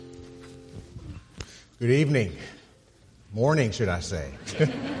Good evening. Morning, should I say.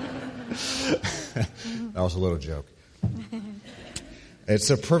 That was a little joke. It's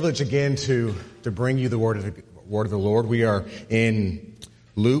a privilege again to bring you the word of the Lord. We are in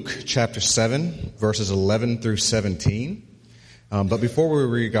Luke chapter 7, verses 11 through 17. But before we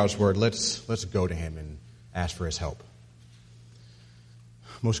read God's word, let's go to him and ask for his help.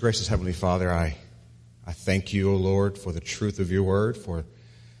 Most gracious Heavenly Father, I thank you, O Lord, for the truth of your word, for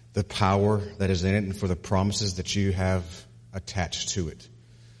the power that is in it, and for the promises that you have attached to it.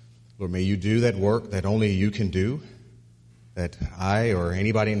 Lord, may you do that work that only you can do, that I or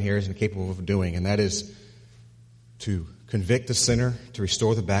anybody in here is incapable of doing, and that is to convict the sinner, to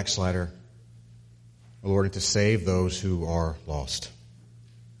restore the backslider, Lord, and to save those who are lost.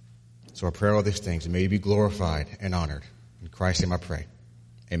 So I pray all these things, and may you be glorified and honored. In Christ's name I pray.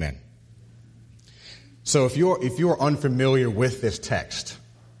 Amen. So if you're unfamiliar with this text,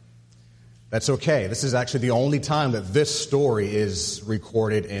 that's okay. This is actually the only time that this story is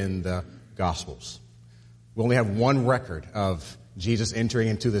recorded in the Gospels. We only have one record of Jesus entering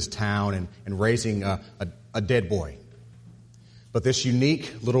into this town and raising a dead boy. But this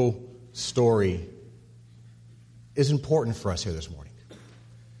unique little story is important for us here this morning,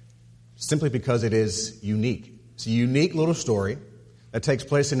 simply because it is unique. It's a unique little story that takes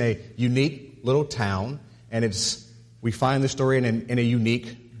place in a unique little town, and we find the story in a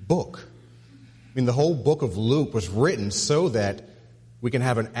unique book. I mean, the whole book of Luke was written so that we can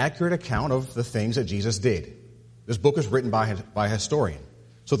have an accurate account of the things that Jesus did. This book is written by a historian.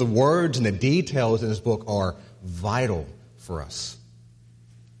 So the words and the details in this book are vital for us.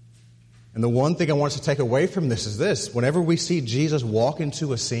 And the one thing I want us to take away from this is this. Whenever we see Jesus walk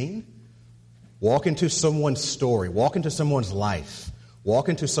into a scene, walk into someone's story, walk into someone's life, walk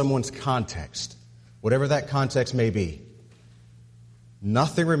into someone's context, whatever that context may be,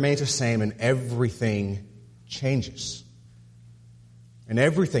 nothing remains the same and everything changes. And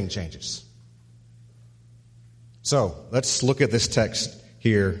everything changes. So, let's look at this text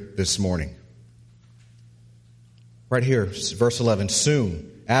here this morning. Right here, verse 11.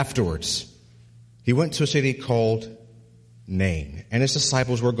 Soon afterwards, he went to a city called Nain, and his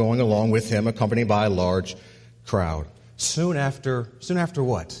disciples were going along with him, accompanied by a large crowd. Soon after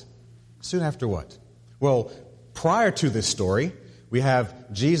what? Soon after what? Well, prior to this story, we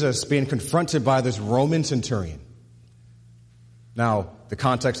have Jesus being confronted by this Roman centurion. Now, the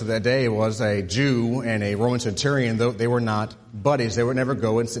context of that day was a Jew and a Roman centurion, though they were not buddies. They would never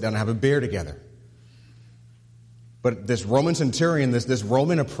go and sit down and have a beer together. But this Roman centurion, this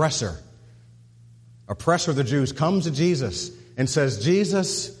Roman oppressor of the Jews, comes to Jesus and says,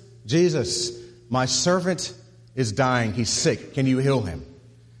 Jesus, my servant is dying. He's sick. Can you heal him?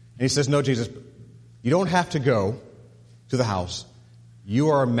 And he says, no, Jesus, you don't have to go to the house. You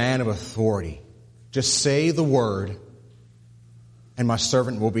are a man of authority. Just say the word, and my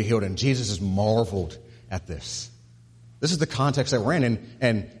servant will be healed. And Jesus has marveled at this. This is the context that we're in.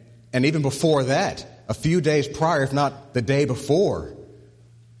 And even before that, a few days prior, if not the day before,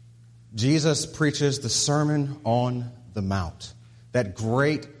 Jesus preaches the Sermon on the Mount. That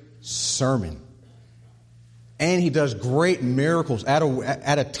great sermon. And he does great miracles. At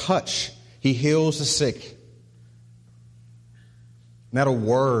a touch, he heals the sick. Not a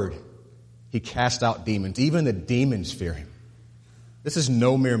word, he cast out demons. Even the demons fear him. This is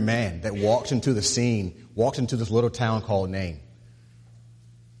no mere man that walks into the scene, walks into this little town called Nain.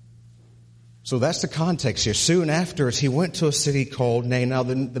 So that's the context here. Soon afterwards, he went to a city called Nain. Now,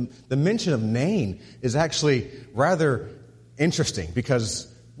 the mention of Nain is actually rather interesting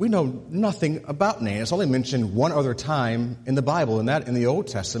because we know nothing about Nain. It's only mentioned one other time in the Bible, and that in the Old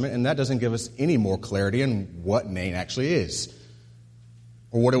Testament, and that doesn't give us any more clarity on what Nain actually is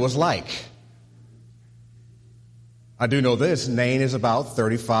or what it was like. I do know this. Nain is about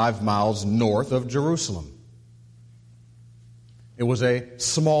 35 miles north of Jerusalem. It was a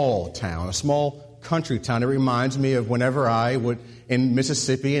small town, a small country town. It reminds me of whenever I would in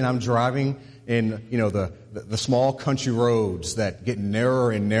Mississippi and I'm driving in, the small country roads that get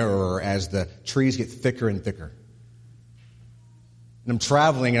narrower and narrower as the trees get thicker and thicker. And I'm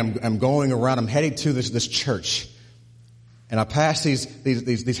traveling, I'm going around, I'm heading to this church. And I pass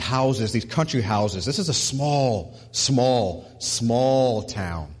these houses, these country houses. This is a small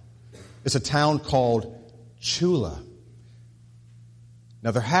town. It's a town called Chula.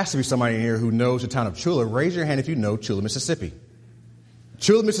 Now, there has to be somebody in here who knows the town of Chula. Raise your hand if you know Chula, Mississippi.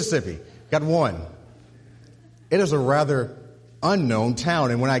 Chula, Mississippi. Got one. It is a rather unknown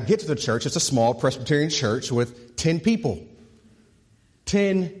town. And when I get to the church, it's a small Presbyterian church with 10 people.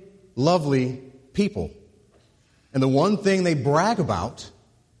 10 lovely people. And the one thing they brag about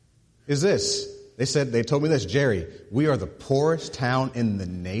is this. They told me this, Jerry, we are the poorest town in the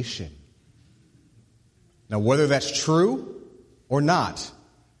nation. Now, whether that's true or not,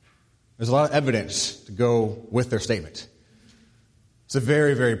 there's a lot of evidence to go with their statement. It's a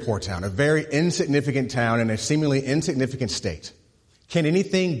very, very poor town, a very insignificant town in a seemingly insignificant state. Can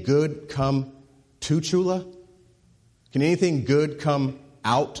anything good come to Chula? Can anything good come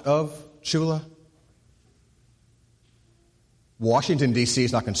out of Chula? Washington, D.C.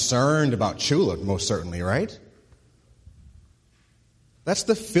 is not concerned about Chula, most certainly, right? That's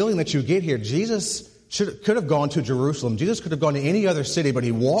the feeling that you get here. Jesus could have gone to Jerusalem. Jesus could have gone to any other city, but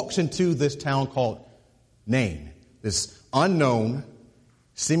he walks into this town called Nain, this unknown,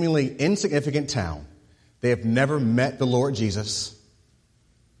 seemingly insignificant town. They have never met the Lord Jesus.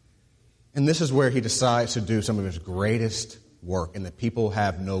 And this is where he decides to do some of his greatest work, and the people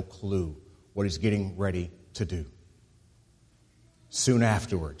have no clue what he's getting ready to do. Soon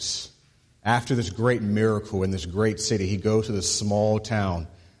afterwards, after this great miracle in this great city, he goes to this small town.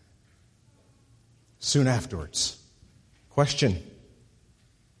 Soon afterwards. Question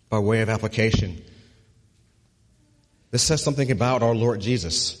by way of application. This says something about our Lord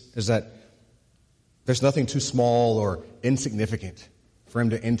Jesus, is that there's nothing too small or insignificant for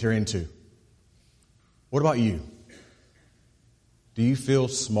him to enter into. What about you? Do you feel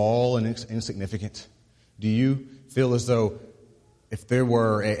small and insignificant? Do you feel as though if there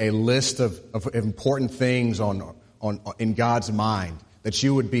were a list of important things in God's mind, that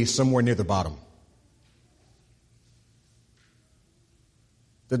you would be somewhere near the bottom?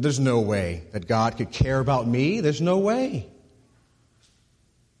 That there's no way that God could care about me. There's no way.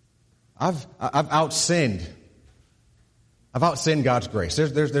 I've outsinned. I've outsinned God's grace.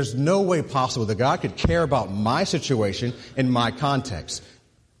 There's no way possible that God could care about my situation in my context.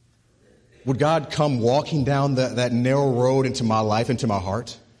 Would God come walking down that narrow road into my life, into my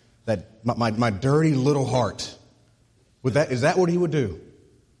heart? That my dirty little heart. Is that what he would do?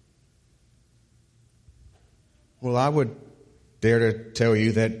 Well, I would dare to tell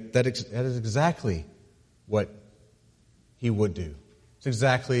you that is exactly what he would do. It's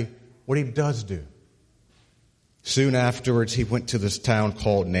exactly what he does do. Soon afterwards, he went to this town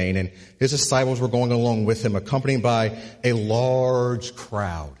called Nain, and his disciples were going along with him, accompanied by a large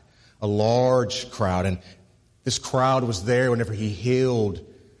crowd. A large crowd. And this crowd was there whenever he healed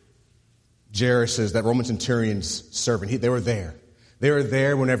Jairus, that Roman centurion's servant. They were there. They were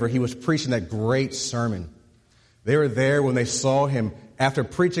there whenever he was preaching that great sermon. They were there when they saw him after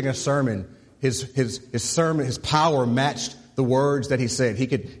preaching a sermon. His sermon, his power matched the words that he said. He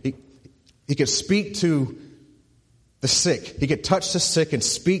could speak to the sick. He could touch the sick and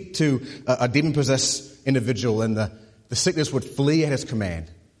speak to a demon-possessed individual, and the sickness would flee at his command.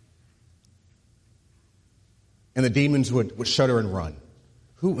 And the demons would shudder and run.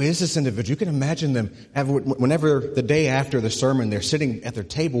 Who is this individual? You can imagine them, whenever the day after the sermon, they're sitting at their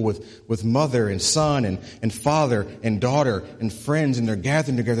table with mother and son and father and daughter and friends, and they're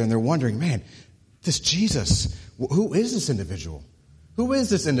gathering together and they're wondering, man, this Jesus, who is this individual? Who is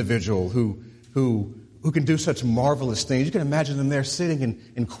this individual who can do such marvelous things? You can imagine them there sitting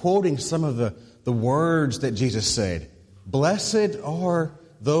and quoting some of the words that Jesus said. Blessed are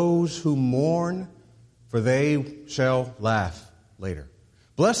those who mourn, for they shall laugh later.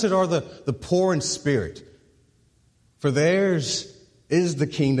 Blessed are the poor in spirit, for theirs is the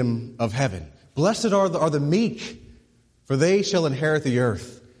kingdom of heaven. Blessed are the meek, for they shall inherit the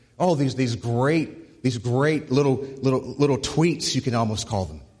earth. Oh, these great little tweets, you can almost call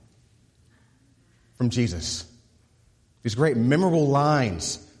them, from Jesus. These great memorable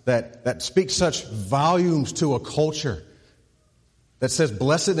lines that speak such volumes to a culture that says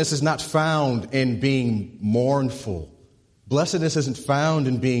blessedness is not found in being mournful. Blessedness isn't found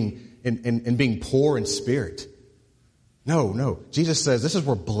in being poor in spirit. No. Jesus says this is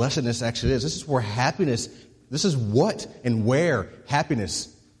where blessedness actually is. This is where happiness, this is what and where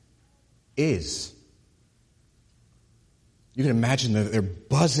happiness is. You can imagine that they're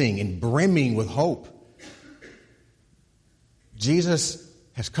buzzing and brimming with hope. Jesus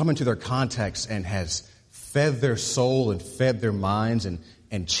has come into their context and has fed their soul and fed their minds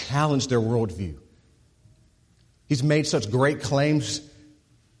and challenged their worldview. He's made such great claims.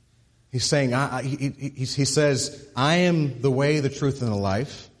 He's saying, he says, I am the way, the truth, and the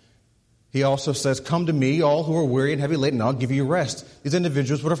life. He also says, come to me, all who are weary and heavy laden, and I'll give you rest. These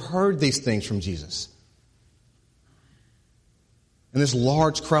individuals would have heard these things from Jesus. And this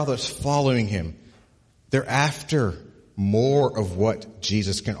large crowd that's following him, they're after more of what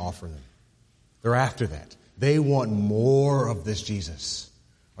Jesus can offer them. They're after that. They want more of this Jesus.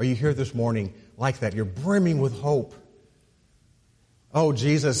 Are you here this morning like that? You're brimming with hope. Oh,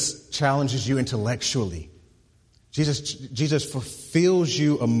 Jesus challenges you intellectually. Jesus fulfills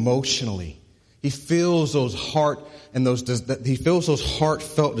you emotionally. He fills those he fills those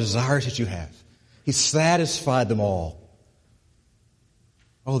heartfelt desires that you have. He satisfied them all.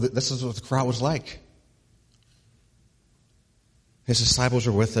 Oh, this is what the crowd was like. His disciples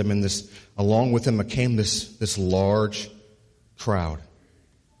were with him, and along with him came this large crowd.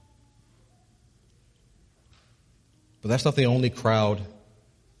 But that's not the only crowd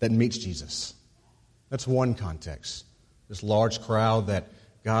that meets Jesus. That's one context. This large crowd that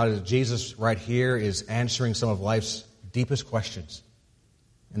Jesus right here is answering some of life's deepest questions.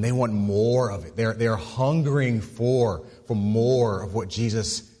 And they want more of it. They're hungering for more of what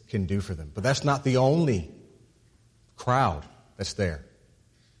Jesus can do for them. But that's not the only crowd that's there.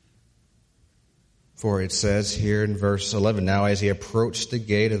 For it says here in verse 11, now as he approached the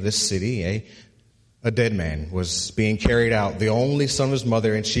gate of this city, a dead man was being carried out, the only son of his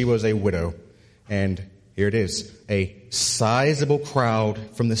mother, and she was a widow. And here it is, a sizable crowd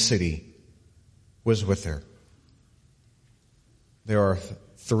from the city was with her. There are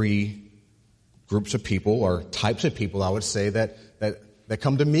three groups of people, or types of people, I would say, that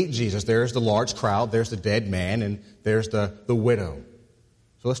come to meet Jesus. There's the large crowd, there's the dead man, and there's the widow.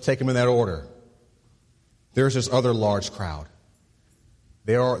 So let's take them in that order. There's this other large crowd.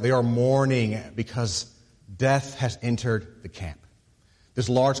 They are mourning because death has entered the camp. This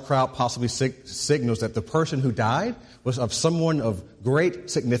large crowd possibly signals that the person who died was of someone of great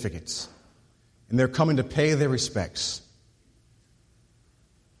significance. And they're coming to pay their respects.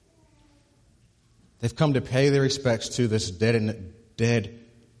 They've come to pay their respects to this dead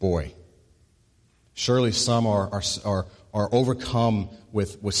boy. Surely some are overcome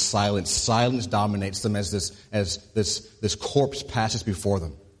with silence. Silence dominates them as this corpse passes before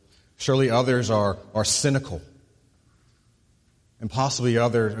them. Surely others are cynical. And possibly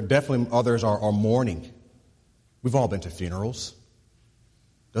definitely others are mourning. We've all been to funerals.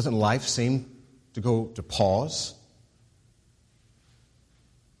 Doesn't life seem to go to pause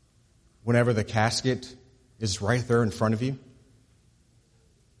whenever the casket is right there in front of you?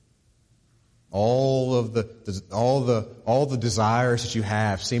 All the desires that you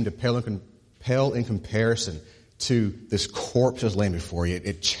have seem to pale in comparison to this corpse that's laying before you.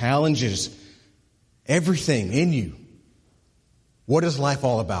 It challenges everything in you. What is life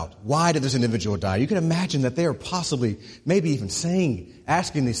all about? Why did this individual die? You can imagine that they are possibly, maybe even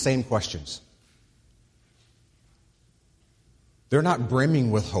asking these same questions. They're not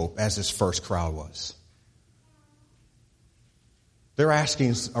brimming with hope as this first crowd was. They're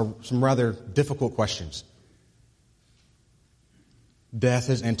asking some rather difficult questions. Death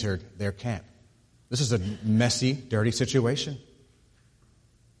has entered their camp. This is a messy, dirty situation.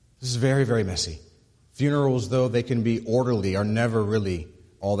 This is very, very messy. Funerals, though they can be orderly, are never really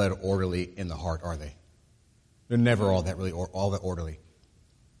all that orderly in the heart, are they? They're never all that orderly.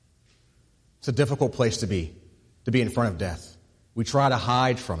 It's a difficult place to be in front of death. We try to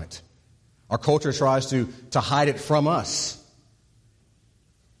hide from it. Our culture tries to hide it from us.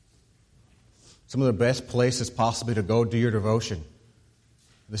 Some of the best places possibly to go do your devotion.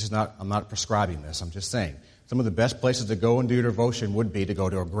 I'm not prescribing this, I'm just saying. Some of the best places to go and do your devotion would be to go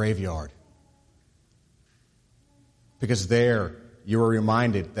to a graveyard. Because there you are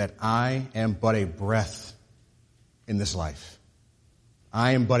reminded that I am but a breath in this life.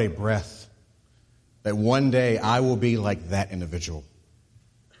 I am but a breath. That one day I will be like that individual.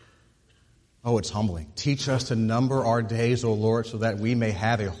 Oh, it's humbling. Teach us to number our days, O Lord, so that we may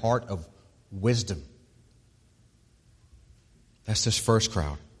have a heart of wisdom. That's this first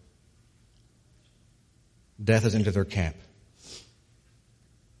crowd. Death has entered their camp.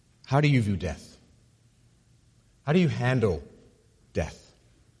 How do you view death? How do you handle death?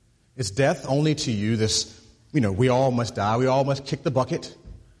 Is death only to you this, we all must die, we all must kick the bucket?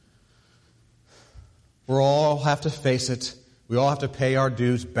 We all have to face it. We all have to pay our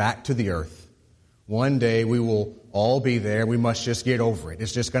dues back to the earth. One day we will all be there. We must just get over it.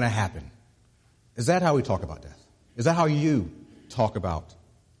 It's just going to happen. Is that how we talk about death? Is that how you talk about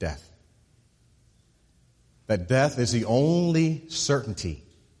death? That death is the only certainty.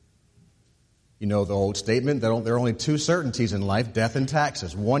 You know the old statement that there are only two certainties in life, death and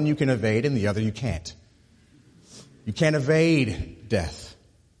taxes. One you can evade and the other you can't. You can't evade death.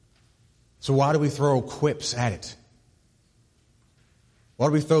 So why do we throw quips at it? Why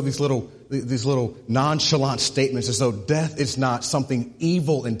do we throw these little nonchalant statements as though death is not something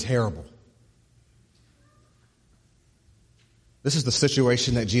evil and terrible? This is the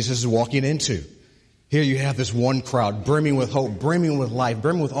situation that Jesus is walking into. Here you have this one crowd brimming with hope, brimming with life,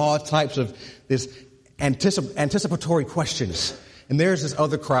 brimming with all types of this anticipatory questions. And there's this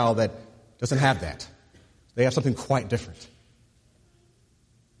other crowd that doesn't have that. They have something quite different.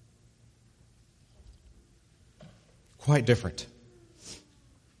 Quite different.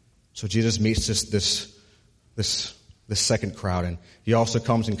 So Jesus meets this second crowd, and he also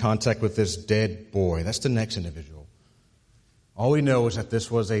comes in contact with this dead boy. That's the next individual. All we know is that this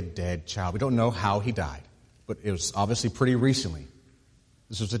was a dead child. We don't know how he died, but it was obviously pretty recently.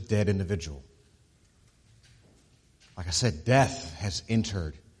 This was a dead individual. Like I said, death has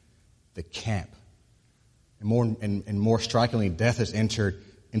entered the camp. And more strikingly, death has entered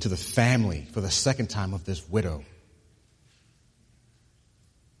into the family for the second time of this widow.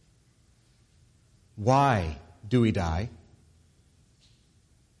 Why do we die?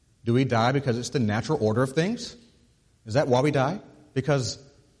 Do we die because it's the natural order of things? Is that why we die? Because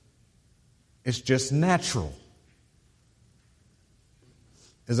it's just natural.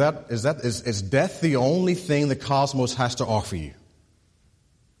 Is death the only thing the cosmos has to offer you?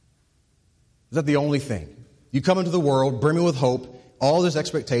 Is that the only thing? You come into the world brimming with hope, all these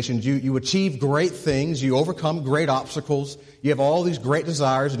expectations, you achieve great things, you overcome great obstacles, you have all these great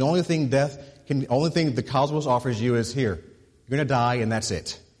desires, and the only thing the cosmos offers you is here. You're going to die, and that's it.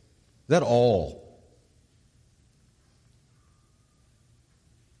 Is that all?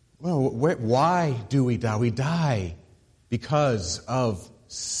 Well, why do we die? We die because of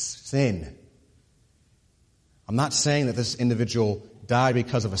sin. I'm not saying that this individual died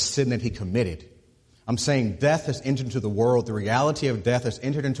because of a sin that he committed. I'm saying death has entered into the world. The reality of death has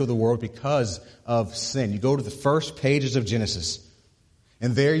entered into the world because of sin. You go to the first pages of Genesis,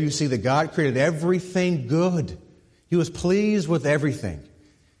 and there you see that God created everything good. He was pleased with everything.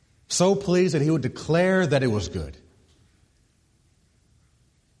 So pleased that he would declare that it was good.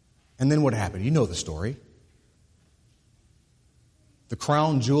 And then what happened? You know the story. The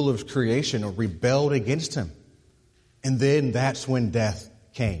crown jewel of creation rebelled against him. And then that's when death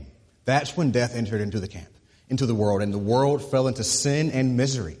came. That's when death entered into the camp, into the world, and the world fell into sin and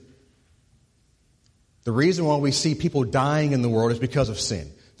misery. The reason why we see people dying in the world is because of sin.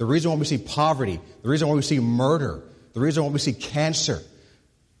 The reason why we see poverty, the reason why we see murder, the reason why we see cancer,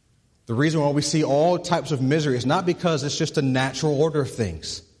 the reason why we see all types of misery is not because it's just a natural order of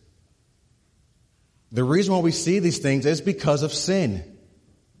things. The reason why we see these things is because of sin.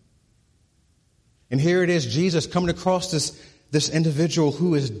 And here it is, Jesus coming across this individual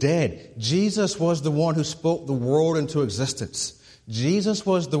who is dead. Jesus was the one who spoke the world into existence. Jesus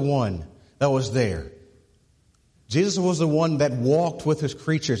was the one that was there. Jesus was the one that walked with his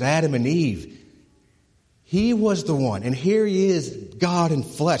creatures, Adam and Eve. He was the one. And here he is, God in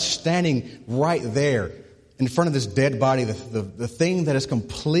flesh, standing right there in front of this dead body, the thing that is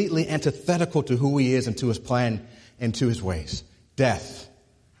completely antithetical to who he is and to his plan and to his ways. Death.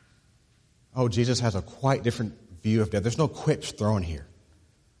 Oh, Jesus has a quite different view of death. There's no quips thrown here.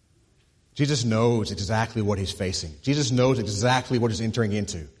 Jesus knows exactly what he's facing. Jesus knows exactly what he's entering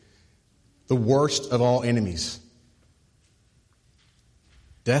into. The worst of all enemies.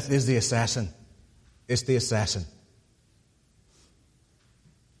 Death is the assassin. It's the assassin.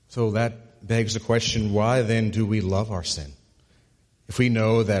 So that begs the question, why then do we love our sin? If we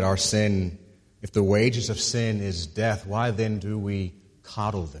know that our sin, if the wages of sin is death, why then do we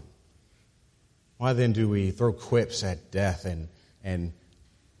coddle them? Why then do we throw quips at death and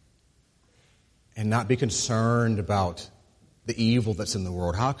not be concerned about the evil that's in the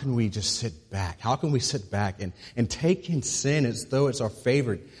world? How can we just sit back? How can we sit back and take in sin as though it's our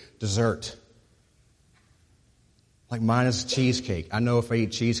favorite dessert? Like mine is cheesecake. I know if I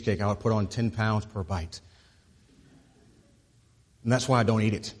eat cheesecake, I would put on 10 pounds per bite. And that's why I don't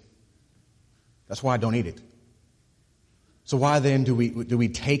eat it. That's why I don't eat it. So why then do we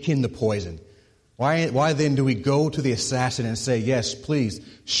take in the poison? Why then do we go to the assassin and say, yes, please,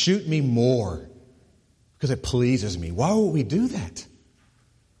 shoot me more because it pleases me? Why would we do that?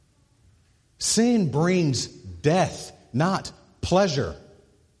 Sin brings death, not pleasure.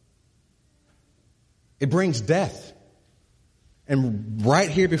 It brings death. And right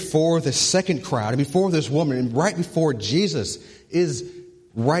here before the second crowd, and before this woman, and right before Jesus is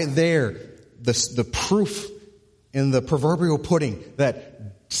right there, the proof in the proverbial pudding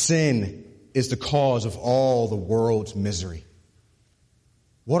that sin is the cause of all the world's misery.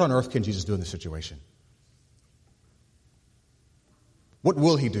 What on earth can Jesus do in this situation? What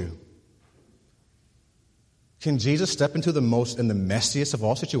will he do? Can Jesus step into the messiest of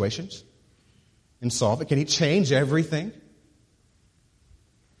all situations and solve it? Can he change everything?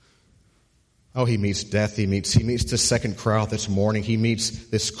 Oh, he meets death. He meets the second crowd that's mourning. He meets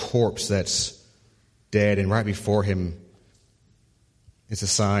this corpse that's dead, and right before him is a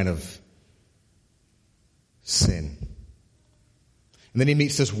sign of sin. And then he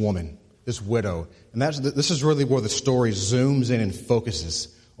meets this woman, this widow. And this is really where the story zooms in and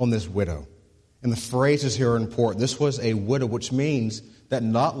focuses on this widow. And the phrases here are important. This was a widow, which means that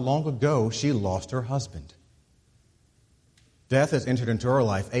not long ago she lost her husband. Death has entered into her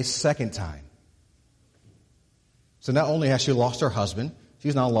life a second time. So not only has she lost her husband,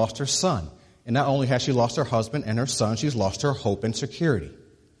 she's now lost her son. And not only has she lost her husband and her son, she's lost her hope and security.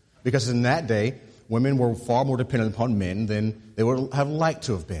 Because in that day, women were far more dependent upon men than they would have liked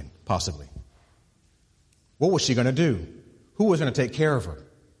to have been, possibly. What was she going to do? Who was going to take care of her?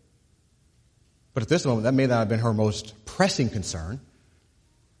 But at this moment, that may not have been her most pressing concern,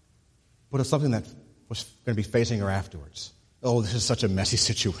 but it's something that was going to be facing her afterwards. Oh, this is such a messy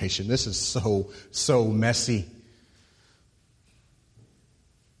situation. This is so messy.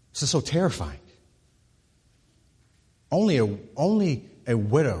 This is so terrifying. Only a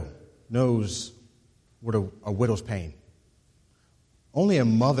widow knows what a widow's pain. Only a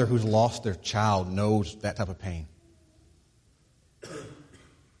mother who's lost their child knows that type of pain.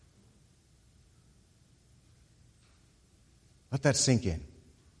 Let that sink in.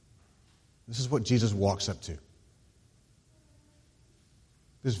 This is what Jesus walks up to.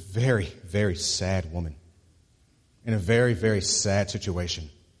 This very, very sad woman in a very, very sad situation.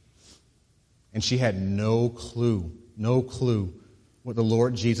 And she had no clue what the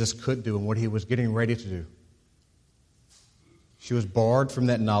Lord Jesus could do and what he was getting ready to do. She was barred from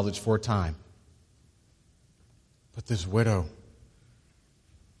that knowledge for a time. But this widow,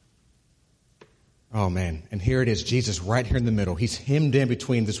 oh man, and here it is, Jesus right here in the middle. He's hemmed in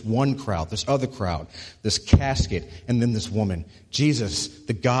between this one crowd, this other crowd, this casket, and then this woman. Jesus,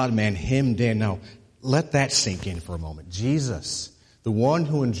 the God-man, hemmed in. Now, let that sink in for a moment. Jesus, the one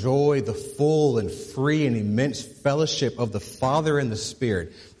who enjoyed the full and free and immense fellowship of the Father and the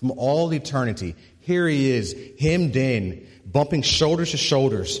Spirit from all eternity. Here he is, hemmed in, bumping shoulders to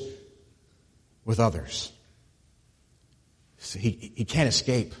shoulders with others. So he can't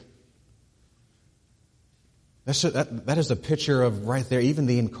escape. That is a picture of right there, even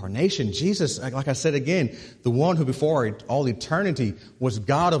the incarnation. Jesus, like I said again, the one who before all eternity was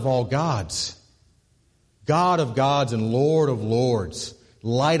God of all gods. God of gods and Lord of lords.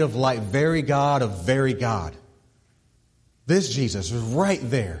 Light of light, very God of very God. This Jesus was right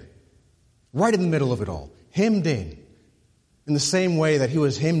there, right in the middle of it all, hemmed in the same way that he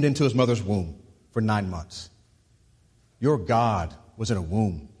was hemmed into his mother's womb for 9 months. Your God was in a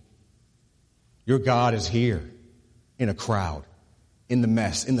womb. Your God is here in a crowd, in the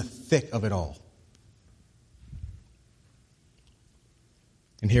mess, in the thick of it all.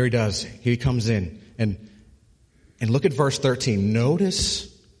 And here he does. He comes in. And look at verse 13. Notice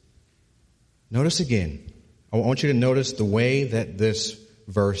again. I want you to notice the way that this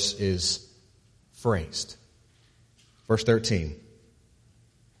verse is phrased. Verse 13.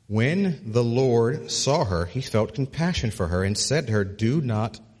 When the Lord saw her, he felt compassion for her and said to her, "Do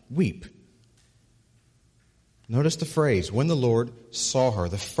not weep." Notice the phrase, when the Lord saw her.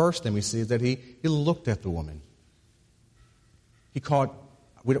 The first thing we see is that he looked at the woman.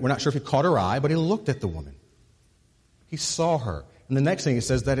 We're not sure if he caught her eye, but he looked at the woman. He saw her. And the next thing it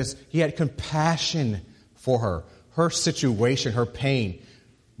says that is he had compassion for her. Her situation, her pain,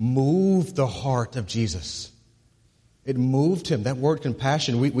 moved the heart of Jesus. It moved him. That word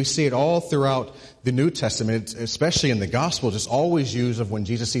compassion, we see it all throughout the New Testament, especially in the Gospels. It's always used of when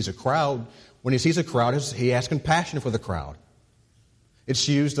Jesus sees a crowd. When he sees a crowd, he has compassion for the crowd. It's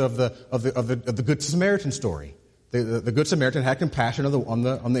used of the Good Samaritan story. The Good Samaritan had compassion on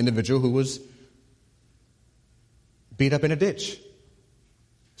the individual who was beat up in a ditch.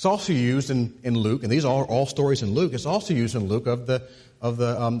 It's also used in Luke, and these are all stories in Luke. It's also used in Luke of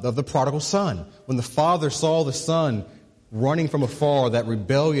the prodigal son. When the father saw the son running from afar, that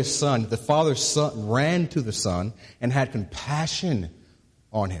rebellious son, the father's son ran to the son and had compassion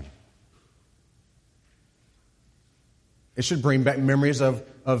on him. It should bring back memories of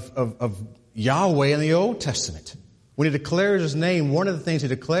Yahweh in the Old Testament. When he declares his name, one of the things he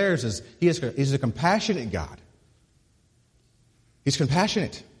declares is he's a compassionate God. He's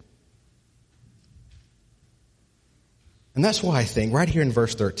compassionate. And that's why I think, right here in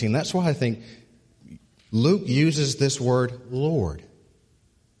verse 13, that's why I think Luke uses this word Lord.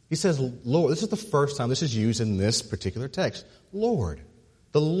 He says, Lord, this is the first time this is used in this particular text. Lord.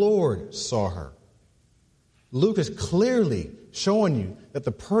 The Lord saw her. Luke is clearly showing you that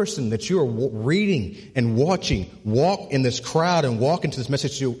the person that you are reading and watching walk in this crowd and walk into this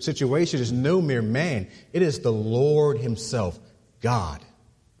message situation is no mere man. It is the Lord himself, God.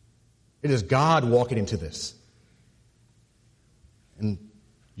 It is God walking into this. And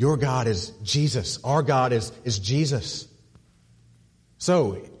your God is Jesus. Our God is Jesus.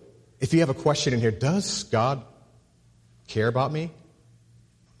 So, if you have a question in here, does God care about me?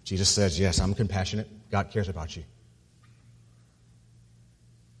 Jesus says, yes, I'm compassionate. God cares about you.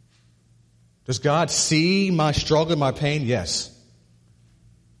 Does God see my struggle, my pain? Yes.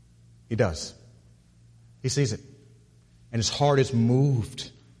 He does. He sees it. And his heart is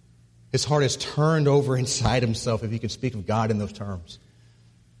moved. His heart is turned over inside himself, if you can speak of God in those terms.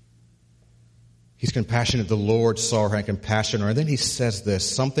 He's compassionate. The Lord saw her and had compassion on her. And then he says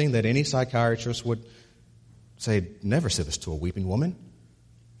this, something that any psychiatrist would say, never say this to a weeping woman.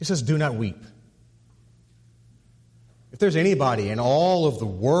 He says, do not weep. If there's anybody in all of the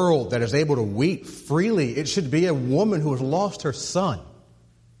world that is able to weep freely, it should be a woman who has lost her son.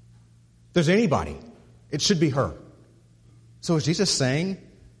 If there's anybody, it should be her. So is Jesus saying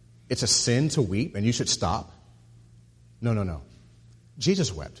it's a sin to weep and you should stop? No.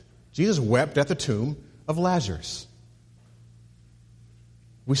 Jesus wept. Jesus wept at the tomb of Lazarus.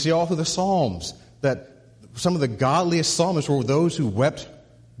 We see all through the Psalms that some of the godliest psalmists were those who wept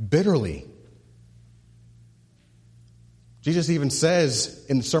bitterly. Jesus even says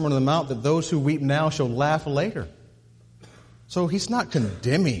in the Sermon on the Mount that those who weep now shall laugh later. So he's not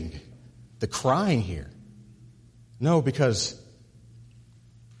condemning the crying here. No, because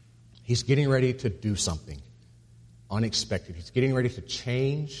he's getting ready to do something unexpected. He's getting ready to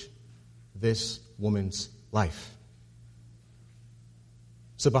change this woman's life.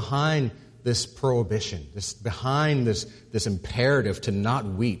 So behind this prohibition, behind this imperative to not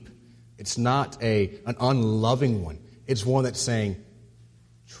weep, it's not an unloving one. It's one that's saying,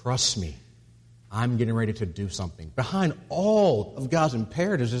 trust me, I'm getting ready to do something. Behind all of God's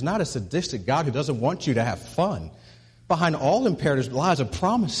imperatives is not a sadistic God who doesn't want you to have fun. Behind all imperatives lies a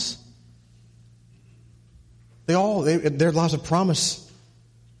promise. There lies a promise.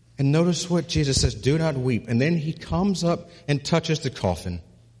 And notice what Jesus says, do not weep. And then he comes up and touches the coffin.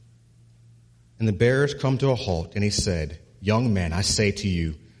 And the bearers come to a halt. And he said, young man, I say to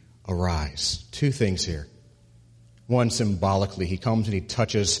you, arise. Two things here. One, symbolically, he comes and he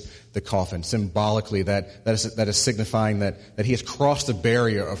touches the coffin. Symbolically, that is signifying that he has crossed the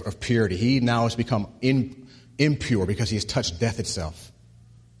barrier of purity. He now has become impure because he has touched death itself.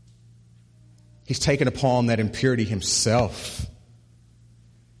 He's taken upon that impurity himself.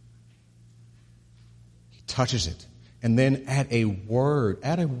 He touches it. And then at a word,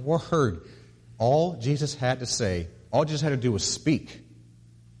 all Jesus had to say, all Jesus had to do was speak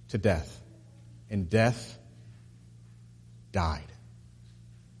to death. And death died.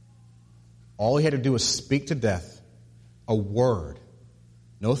 All he had to do was speak to death, a word.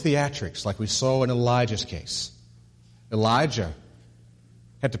 No theatrics like we saw in Elijah's case. Elijah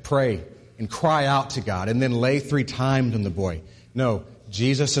had to pray and cry out to God and then lay 3 times on the boy. No,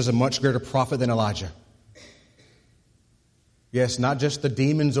 Jesus is a much greater prophet than Elijah. Yes, not just the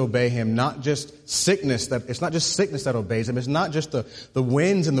demons obey him, not just sickness. It's not just sickness that obeys him. It's not just the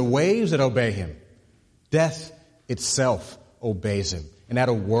winds and the waves that obey him. Death itself obeys him. And at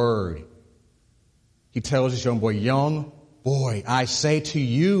a word, he tells his young boy, I say to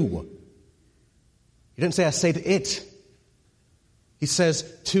you. He didn't say, I say to it. He says,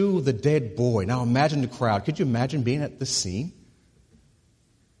 to the dead boy. Now imagine the crowd. Could you imagine being at this scene?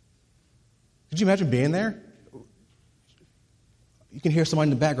 Could you imagine being there? You can hear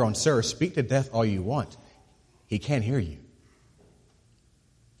somebody in the background, sir, speak to death all you want. He can't hear you.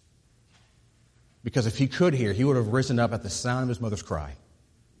 Because if he could hear, he would have risen up at the sound of his mother's cry.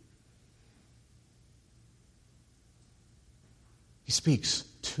 He speaks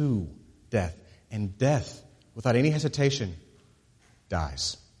to death. And death, without any hesitation,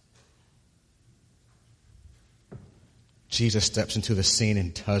 dies. Jesus steps into the scene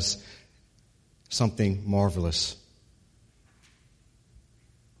and does something marvelous.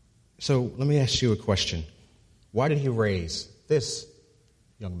 So let me ask you a question. Why did he raise this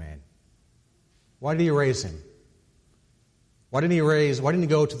young man? Why did he raise him? Why didn't he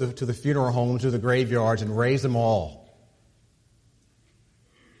go to the funeral homes, to the graveyards and raise them all?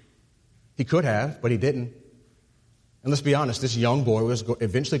 He could have, but he didn't. And let's be honest, this young boy was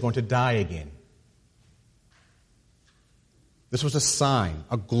eventually going to die again. This was a sign,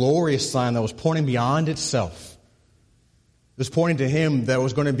 a glorious sign that was pointing beyond itself. It was pointing to him that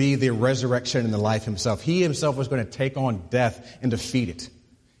was going to be the resurrection and the life himself. He himself was going to take on death and defeat it.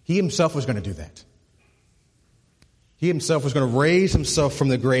 He himself was going to do that. He himself was going to raise himself from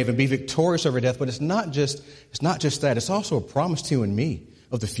the grave and be victorious over death. But it's not just that. It's also a promise to you and me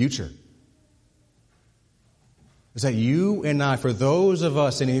of the future. Is that you and I, for those of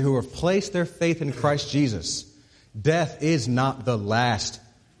us in here who have placed their faith in Christ Jesus, death is not the last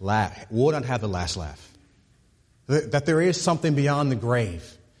laugh. Will not have the last laugh. that there is something beyond the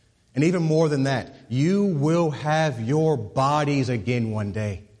grave. And even more than that, you will have your bodies again one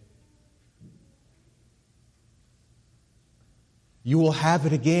day. You will have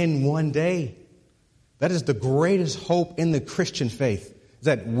it again one day. That is the greatest hope in the Christian faith, is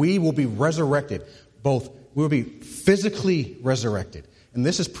that we will be resurrected. We will be physically resurrected. And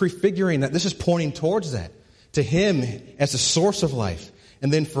this is prefiguring that. This is pointing towards that. To Him as the source of life.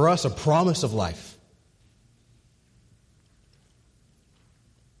 And then for us, a promise of life.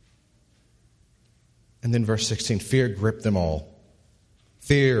 And then verse 16, fear gripped them all.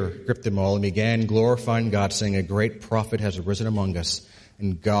 Fear gripped them all and began glorifying God, saying, a great prophet has arisen among us,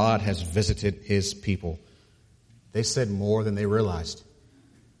 and God has visited His people. They said more than they realized.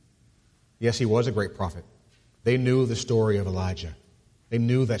 Yes, he was a great prophet. They knew the story of Elijah. They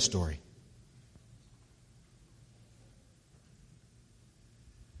knew that story.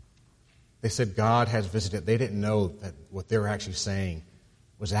 They said God has visited. They didn't know that what they were actually saying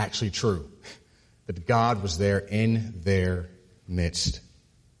was actually true. That God was there in their midst.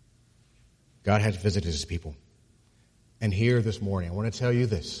 God has visited His people. And here this morning, I want to tell you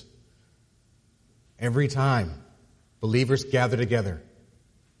this. Every time believers gather together,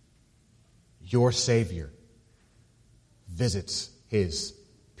 your Savior visits His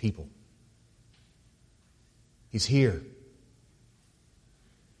people. He's here.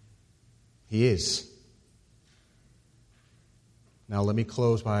 He is. Now let me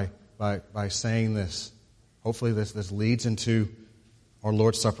close by saying this. Hopefully this leads into our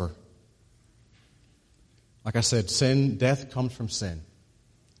Lord's Supper. Like I said, death comes from sin.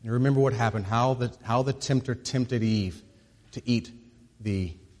 You remember what happened, how the tempter tempted Eve to eat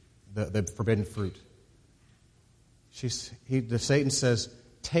the forbidden fruit. Satan says,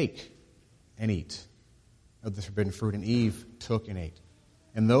 take and eat of the forbidden fruit, and Eve took and ate.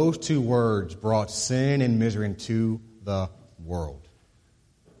 And those two words brought sin and misery into the world.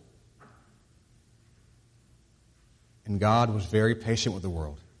 And God was very patient with the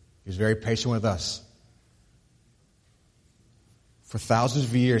world. He was very patient with us. For thousands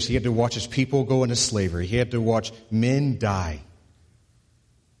of years, He had to watch His people go into slavery. He had to watch men die.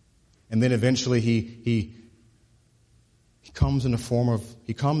 And then eventually He comes in the form of,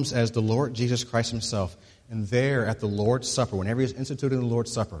 He comes as the Lord Jesus Christ Himself. And there at the Lord's Supper, whenever He is instituting the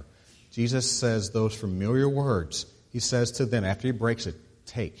Lord's Supper, Jesus says those familiar words. He says to them after He breaks it,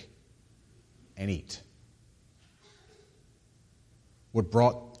 take and eat. What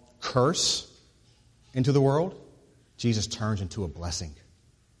brought curse into the world, Jesus turns into a blessing.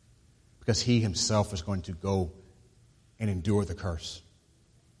 Because He Himself is going to go and endure the curse.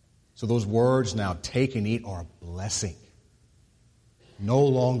 So those words now, take and eat, are a blessing. No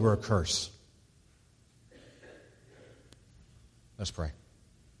longer a curse. Let's pray.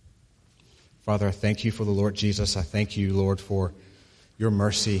 Father, I thank You for the Lord Jesus. I thank You, Lord, for Your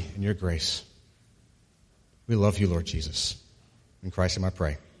mercy and Your grace. We love You, Lord Jesus. In Christ's name I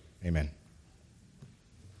pray. Amen.